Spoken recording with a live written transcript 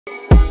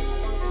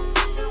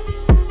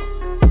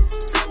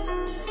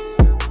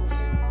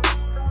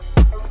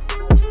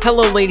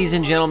Hello ladies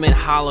and gentlemen,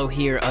 Hollow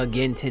here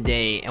again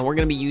today, and we're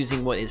going to be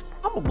using what is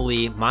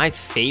probably my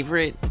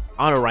favorite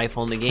auto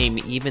rifle in the game,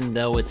 even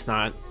though it's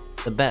not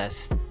the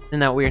best. Isn't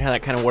that weird how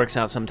that kind of works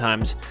out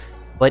sometimes?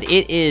 But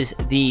it is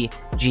the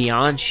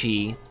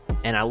Jiangshi,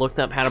 and I looked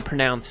up how to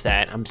pronounce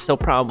that. I'm still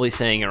probably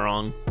saying it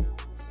wrong.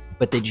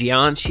 But the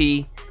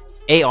Jiangshi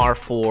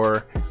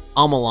AR4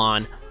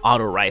 Omelon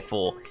auto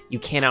rifle. You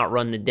can't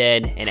outrun the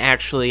dead, and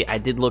actually I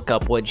did look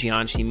up what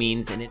Jiangshi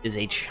means, and it is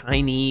a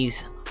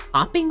Chinese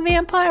hopping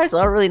vampire. So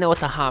I don't really know what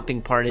the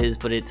hopping part is,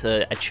 but it's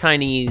a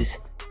Chinese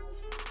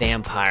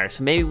vampire.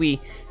 So maybe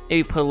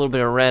we put a little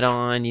bit of red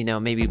on, you know,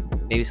 maybe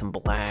some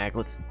black.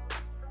 Let's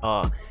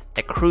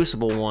that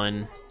Crucible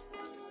one.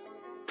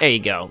 There you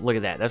go. Look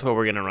at that. That's what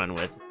we're gonna run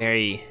with.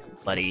 Very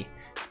bloody.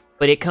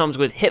 But it comes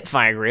with hip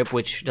fire grip,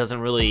 which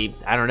doesn't really,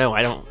 I don't know,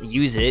 I don't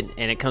use it.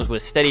 And it comes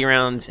with steady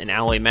rounds and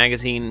alloy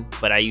magazine,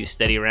 but I use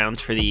steady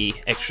rounds for the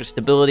extra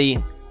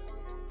stability.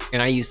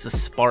 And I use the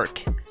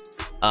Spark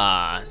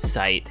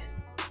sight.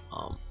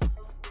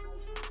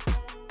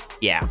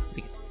 Yeah,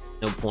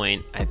 no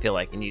point, I feel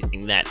like, in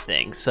using that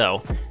thing.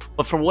 So,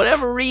 but for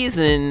whatever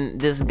reason,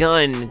 this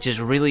gun just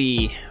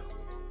really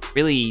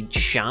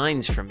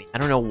shines for me. I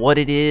don't know what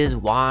it is,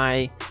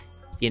 why.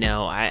 You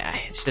know,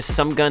 it's just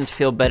some guns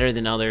feel better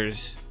than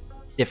others.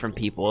 Different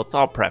people. It's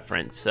all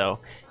preference. So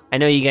I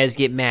know you guys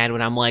get mad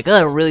when I'm like, oh, I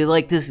don't really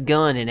like this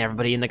gun, and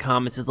everybody in the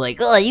comments is like,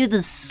 oh, you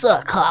just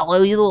suck,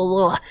 Hollow.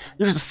 You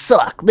just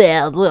suck,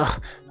 man.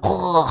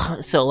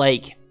 Ugh. So,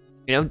 like,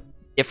 you know,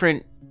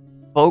 different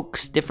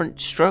folks,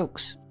 different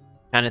strokes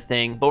kind of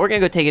thing. But we're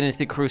gonna go take it into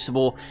the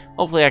Crucible.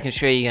 Hopefully I can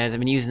show you guys. I've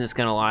been using this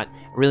gun a lot.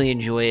 I really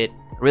enjoy it.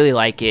 I really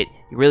like it.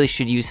 You really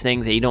should use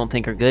things that you don't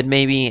think are good,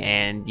 maybe,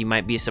 and you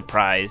might be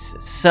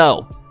surprised.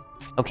 So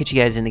I'll catch you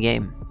guys in the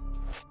game.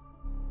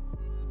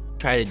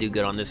 Try to do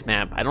good on this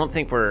map. I don't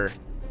think we're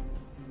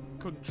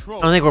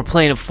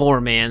playing a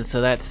 4-man, so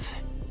that's,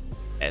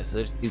 yeah, so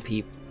there's 2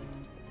 people.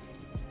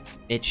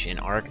 Mitch and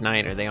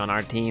Arknight, are they on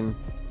our team?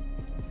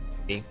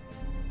 See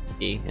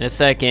in a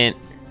second.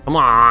 Come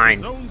on.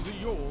 Zones are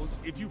yours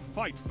if you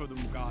fight for them,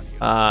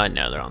 Guardian.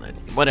 No, they're on their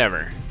team.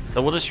 Whatever.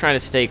 So we'll just try to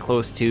stay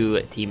close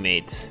to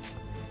teammates.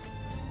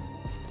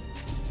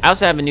 I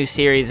also have a new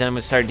series that I'm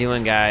gonna start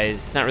doing, guys.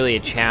 It's not really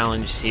a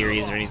challenge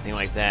series or anything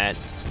like that,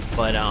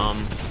 but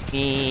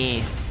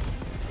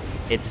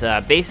it's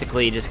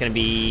basically just gonna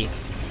be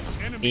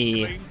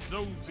me.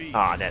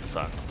 Oh, that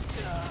sucked.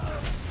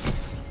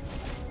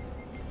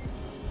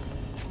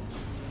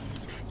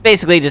 It's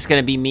basically just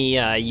gonna be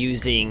me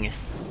using,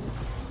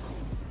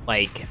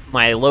 like,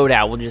 my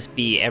loadout will just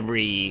be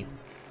every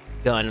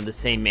gun of the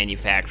same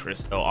manufacturer.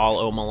 So all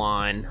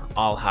Omelon,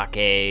 all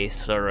Hake,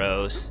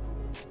 Soros.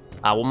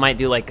 We might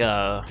do like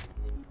a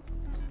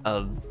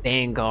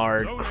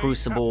Vanguard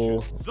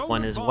Crucible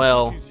one as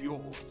well.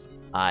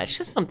 It's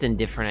just something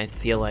different, I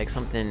feel like,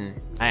 something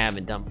I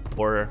haven't done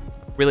before.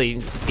 Really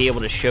be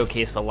able to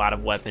showcase a lot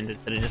of weapons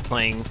instead of just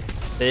playing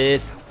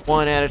it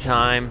one at a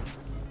time.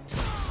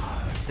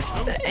 Just,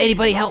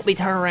 anybody help me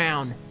turn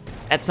around.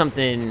 That's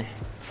something.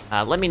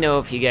 Let me know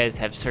if you guys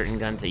have certain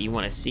guns that you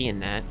want to see in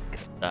that.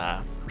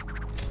 I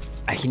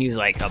can use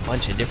like a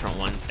bunch of different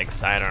ones, like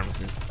sidearms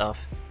and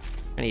stuff.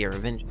 Kind of your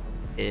revenge.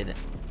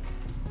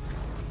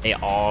 They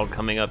all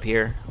coming up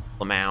here.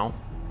 Lamau.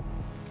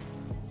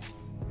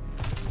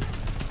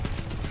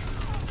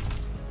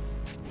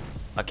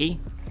 Lucky.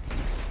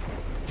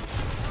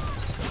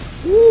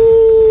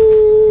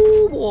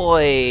 Ooh,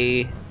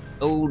 boy.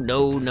 Oh,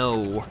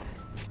 no.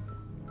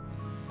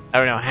 I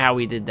don't know how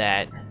we did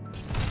that.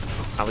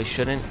 Probably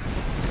shouldn't.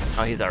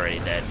 Oh, he's already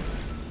dead.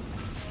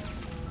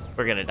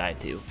 We're gonna die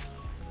too.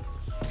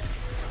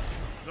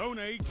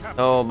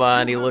 Oh,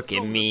 buddy, look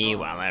at me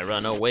while I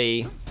run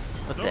away.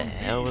 What the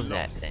hell was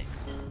that thing?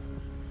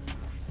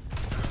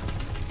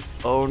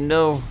 Oh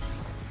no.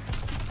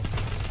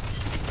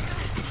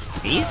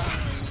 These?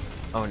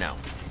 Oh no.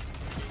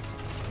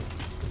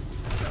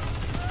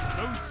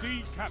 Zone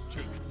C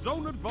captured.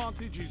 Zone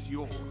advantage is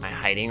yours. Am I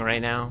hiding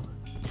right now?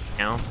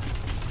 No.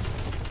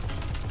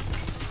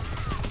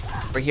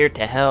 We're here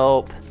to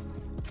help.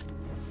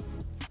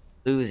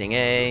 Losing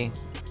A.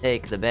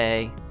 Take the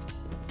bay.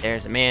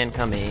 There's a man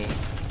coming.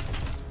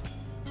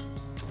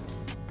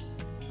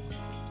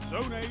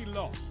 Zone A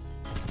lost.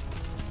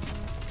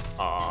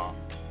 Aw.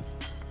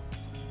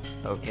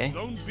 Okay.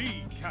 Zone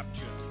B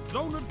captured.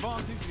 Zone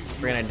advantage is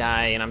yours. We're gonna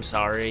die, and I'm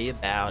sorry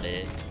about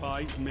it.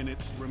 5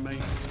 minutes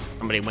remain.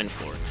 Somebody went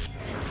for it.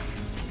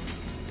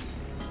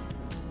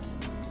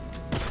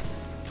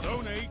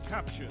 Zone A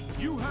captured.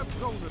 You have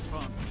zone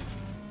advantage.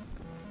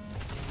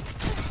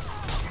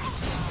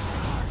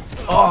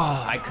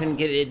 Oh, I couldn't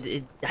get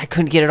it. I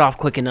couldn't get it off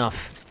quick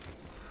enough.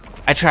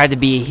 I tried to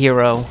be a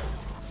hero.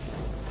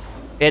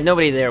 We had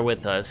nobody there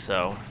with us,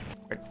 so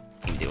what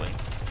are you doing?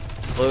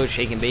 Blow,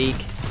 shake and bake.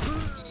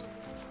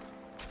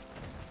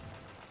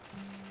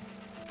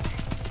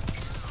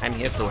 I'm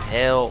here to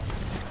help.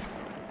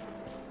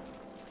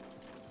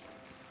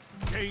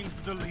 Gains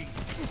the lead.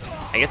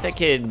 I guess that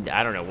kid,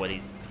 I don't know what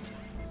he...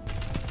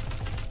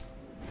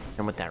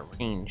 And with that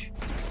range.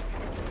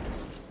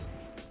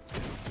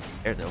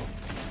 There though.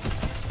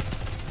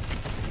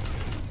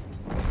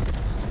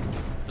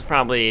 It's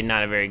probably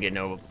not a very good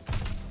Nova.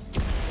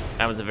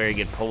 That was a very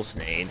good pulse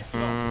nade.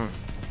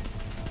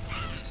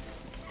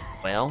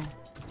 Well,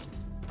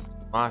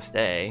 lost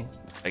A,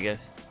 I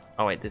guess.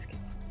 Oh wait, this.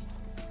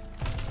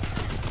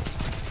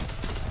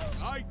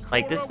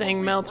 Like this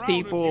thing melts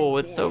people.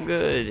 It's so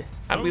good.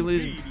 How do we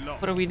lose?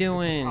 What are we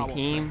doing,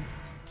 team?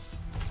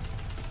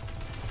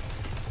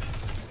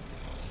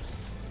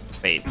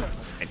 Wait, my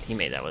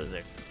teammate that was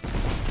there.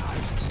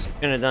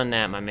 Couldn't have done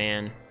that, my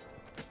man.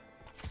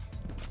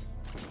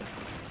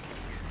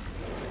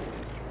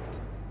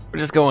 We're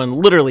just going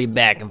literally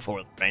back and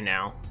forth right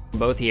now.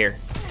 Both here.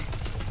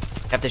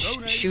 Have to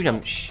shoot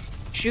him.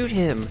 Shoot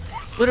him.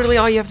 Literally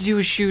all you have to do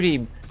is shoot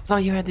him. That's all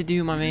you had to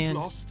do, my man.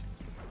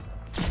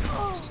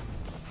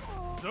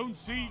 Zone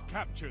C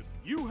captured.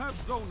 You have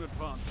zone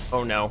advantage.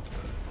 Oh no.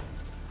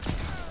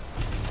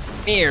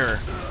 Here.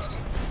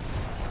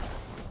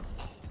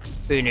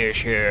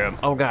 Finish him.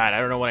 Oh god, I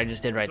don't know what I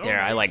just did right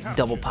there. I like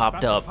double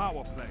popped up.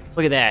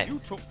 Look at that.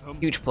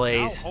 Huge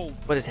plays.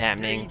 What is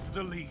happening?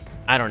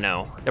 I don't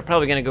know. They're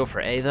probably gonna go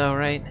for A though,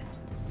 right?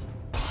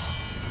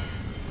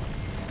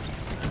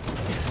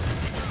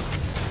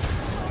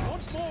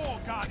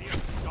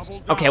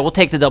 Okay, we'll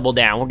take the double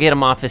down. We'll get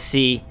him off of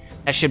C.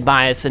 That should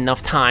buy us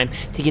enough time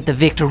to get the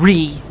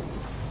victory.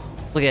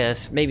 Look at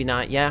us. Maybe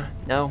not. Yeah.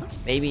 No.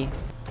 Maybe.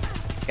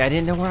 I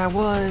didn't know where I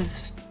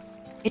was.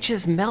 It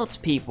just melts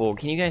people.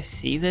 Can you guys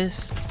see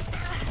this?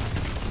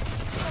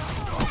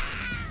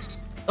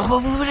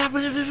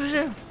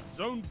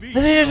 Zone B.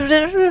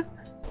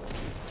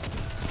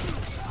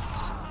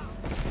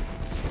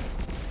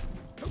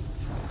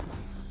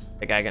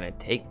 The guy gonna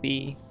take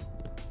B.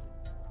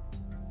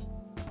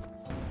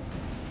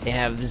 They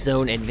have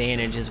zone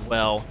advantage as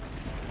well.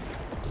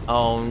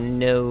 Oh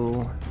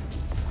no.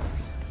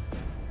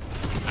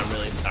 I'm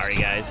really sorry,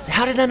 guys.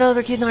 How did that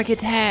other kid not get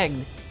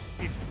tagged?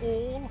 It's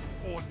all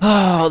or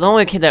Oh, the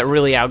only kid that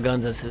really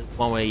outguns us is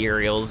one with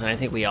Uriels, and I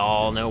think we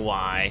all know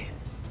why.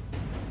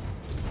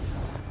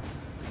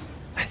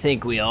 I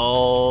think we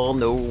all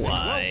know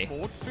why.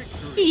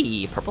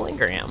 Eee, purple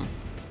engram.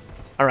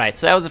 Alright,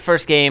 so that was the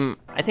first game.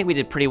 I think we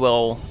did pretty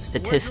well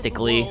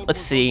statistically. Let's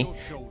see.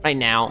 Right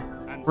now,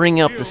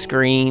 bring up the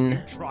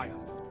screen. See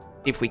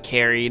if we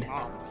carried.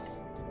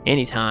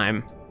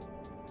 Anytime.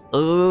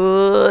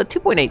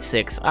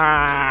 2.86.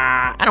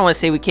 I don't want to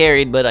say we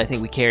carried, but I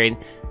think we carried.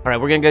 Alright,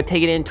 we're going to go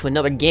take it into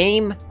another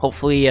game.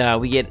 Hopefully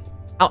we get...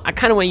 I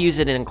kind of want to use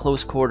it in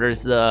close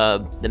quarters.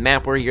 The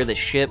map where you're the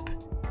ship.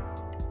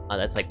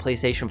 That's like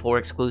PlayStation 4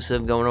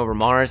 exclusive going over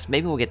Mars.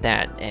 Maybe we'll get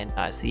that and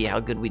see how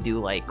good we do,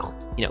 like,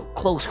 you know,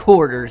 close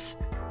quarters.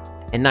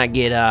 And not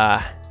get,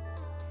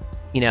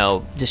 you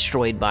know,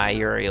 destroyed by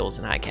Uriels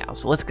and High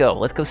Cows. So let's go.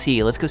 Let's go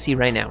see. Let's go see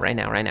right now.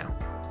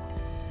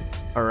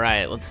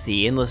 Alright, let's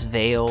see. Endless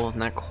Veil.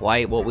 Not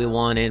quite what we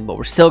wanted, but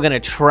we're still going to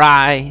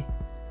try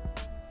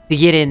to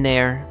get in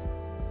there.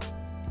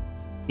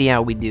 See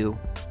how we do.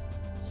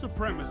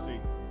 supremacy.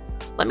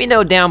 Let me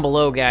know down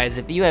below, guys,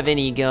 if you have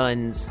any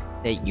guns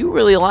that you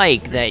really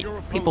like that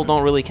people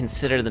don't really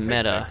consider the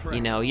meta.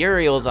 You know,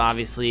 Uriel's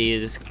obviously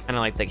is kind of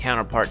like the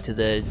counterpart to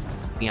the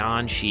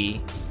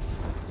Jiangshi.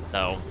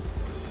 So,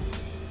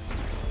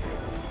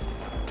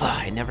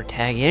 I never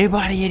tag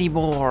anybody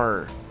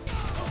anymore.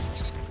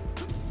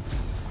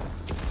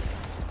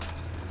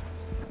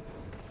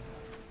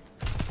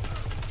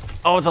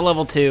 Oh, it's a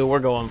level 2. We're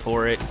going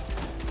for it.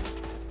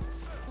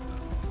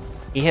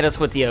 He hit us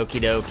with the okie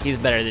doke. He's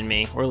better than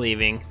me. We're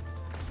leaving.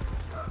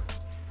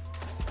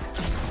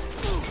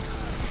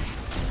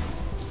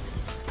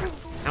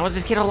 How is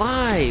this kid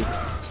alive?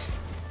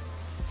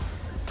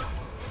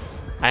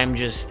 I'm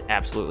just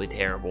absolutely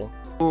terrible.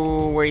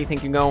 Ooh, where do you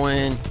think you're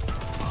going?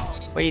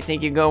 Where do you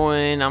think you're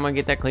going? I'm gonna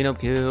get that cleanup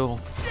kill.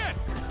 Yes!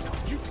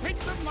 You take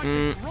them like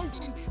a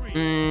broken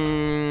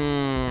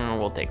tree.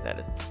 We'll take that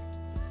as...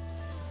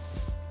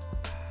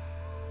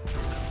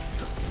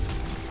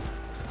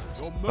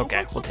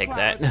 Okay, we'll take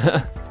that.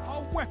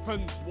 Our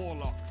weapons,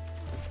 Warlock.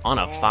 On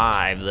a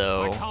 5,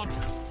 though. I can't.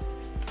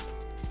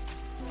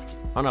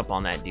 Run up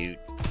on that dude.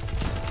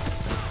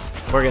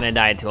 We're gonna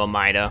die to a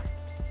Mida.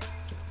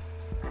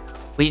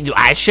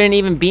 I shouldn't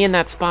even be in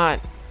that spot.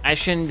 I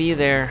shouldn't be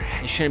there.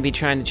 I shouldn't be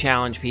trying to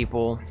challenge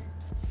people.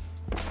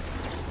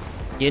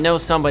 You know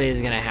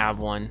somebody's gonna have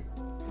one.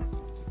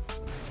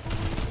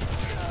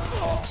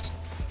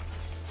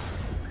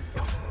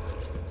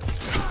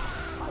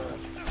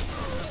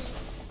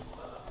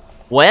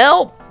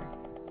 Well,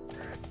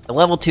 the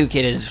level 2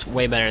 kid is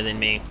way better than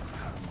me.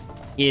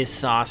 He has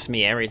sauced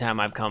me every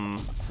time I've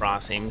come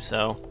across him,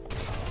 so...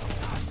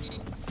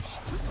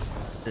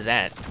 What is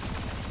that?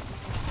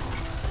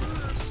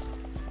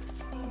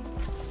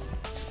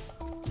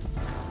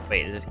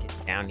 Wait, is this kid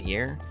down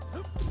here?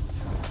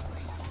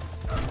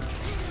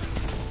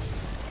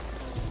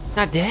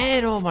 Not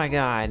dead? Oh my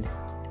god.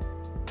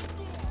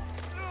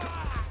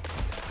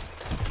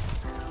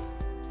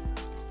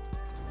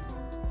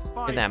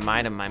 Look at that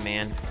Mida, my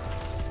man.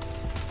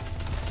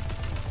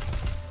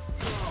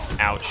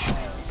 Ouch.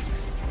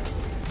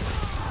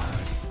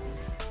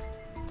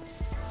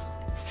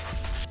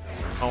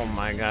 Oh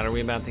my god, are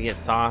we about to get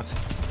sauced?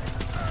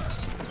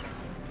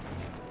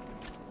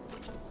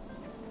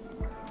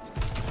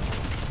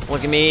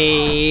 Look at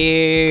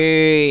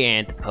me!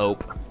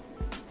 Antipope.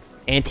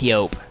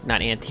 Antiope,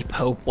 not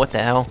anti-pope. What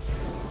the hell?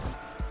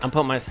 I'm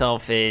putting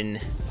myself in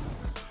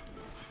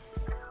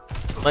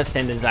less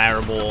than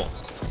desirable.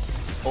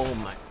 Oh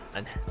my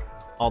god.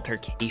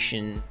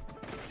 Altercation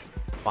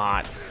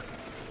bots.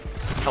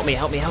 Help me,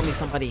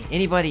 somebody.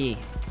 Anybody.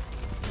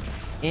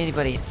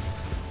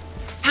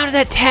 How did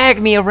that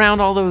tag me around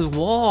all those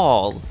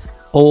walls?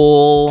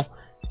 Oh,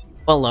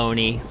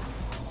 baloney.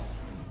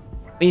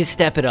 We need to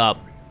step it up.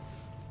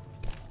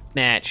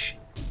 Match.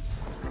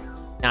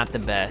 Not the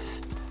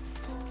best.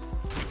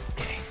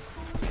 Okay.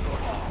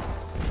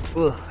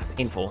 Ugh,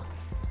 painful.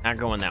 Not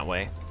going that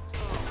way.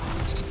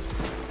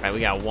 Alright, we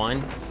got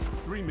one.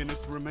 3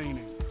 minutes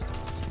remaining.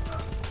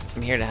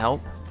 I'm here to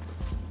help.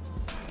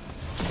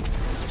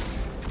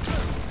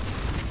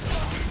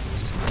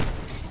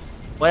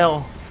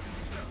 Well,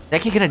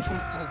 that kid gonna...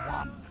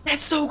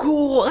 That's so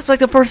cool! That's like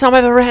the first time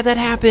I've ever had that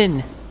happen!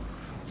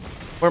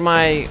 Where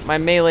my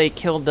melee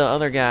killed the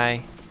other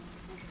guy.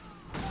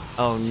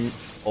 Oh,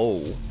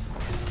 oh.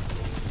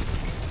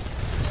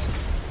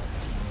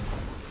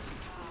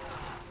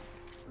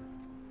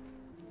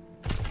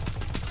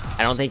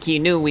 I don't think he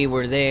knew we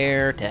were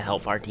there to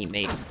help our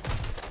teammate.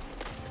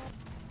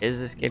 Is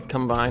this kid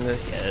come behind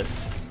us?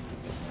 Yes.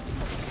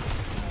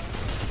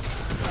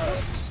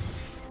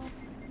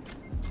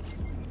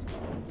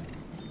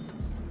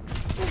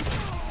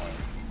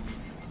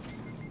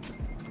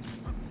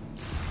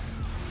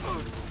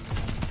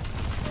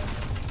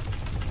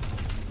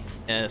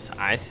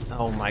 Yes,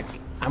 oh my,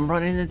 I'm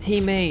running into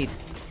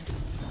teammates.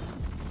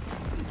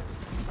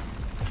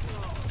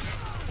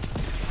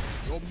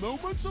 Your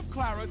moments of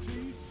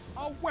clarity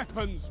are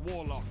weapons,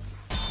 Warlock.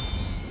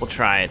 We'll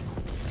try it.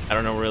 I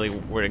don't know really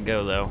where to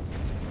go though.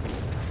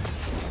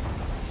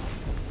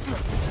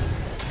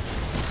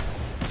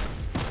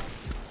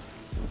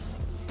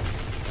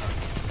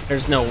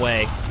 There's no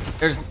way.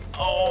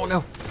 Oh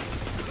no.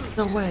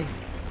 No way.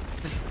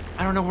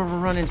 I don't know where we're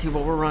running to,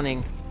 but we're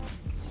running.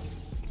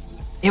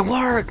 It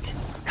worked!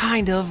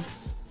 Kind of.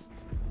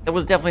 It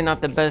was definitely not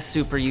the best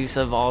super use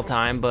of all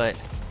time, but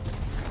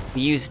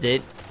we used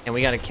it, and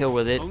we got a kill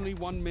with it. Only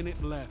 1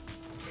 minute left.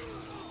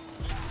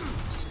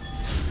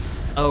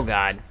 Oh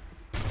god.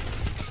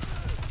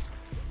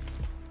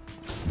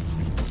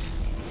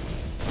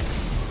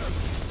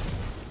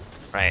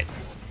 Right.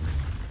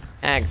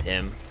 Tagged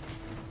him.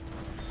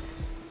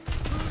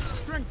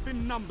 Strength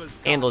in numbers.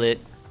 Handled it.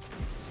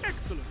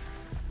 Excellent.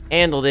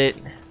 Handled it.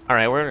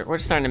 Alright, we're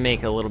starting to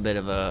make a little bit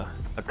of a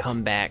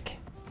comeback.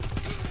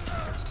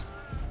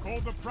 Call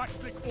the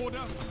Praktic Order,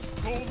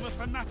 call the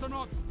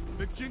Thanatonauts,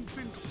 the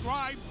Jinxin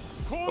Scribes,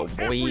 call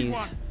everyone,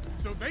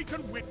 so they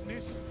can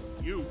witness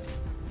you.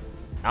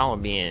 Y'all are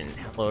being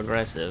hella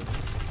aggressive.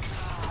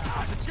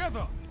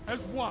 Together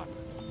as one.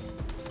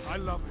 I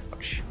love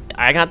it.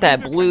 I got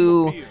that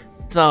blue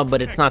sub,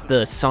 but it's not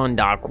the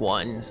Sondak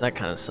one, so that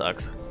kind of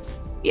sucks.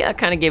 Yeah, I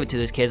kind of gave it to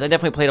those kids. I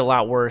definitely played a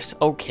lot worse.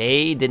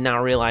 Okay, did not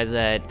realize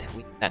that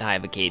we had that high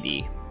of a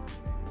KD.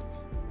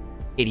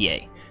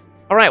 KDA.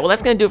 Alright, well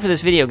that's going to do it for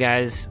this video,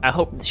 guys. I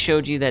hope it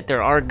showed you that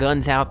there are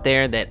guns out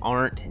there that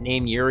aren't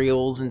named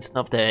Uriels and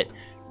stuff that,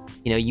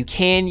 you know, you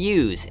can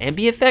use and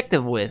be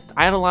effective with.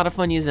 I had a lot of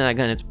fun using that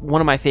gun. It's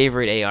one of my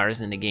favorite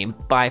ARs in the game,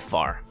 by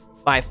far.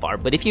 By far.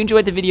 But if you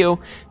enjoyed the video,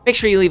 make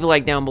sure you leave a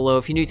like down below.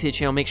 If you're new to the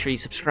channel, make sure you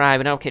subscribe,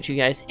 and I'll catch you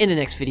guys in the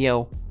next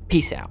video.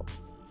 Peace out.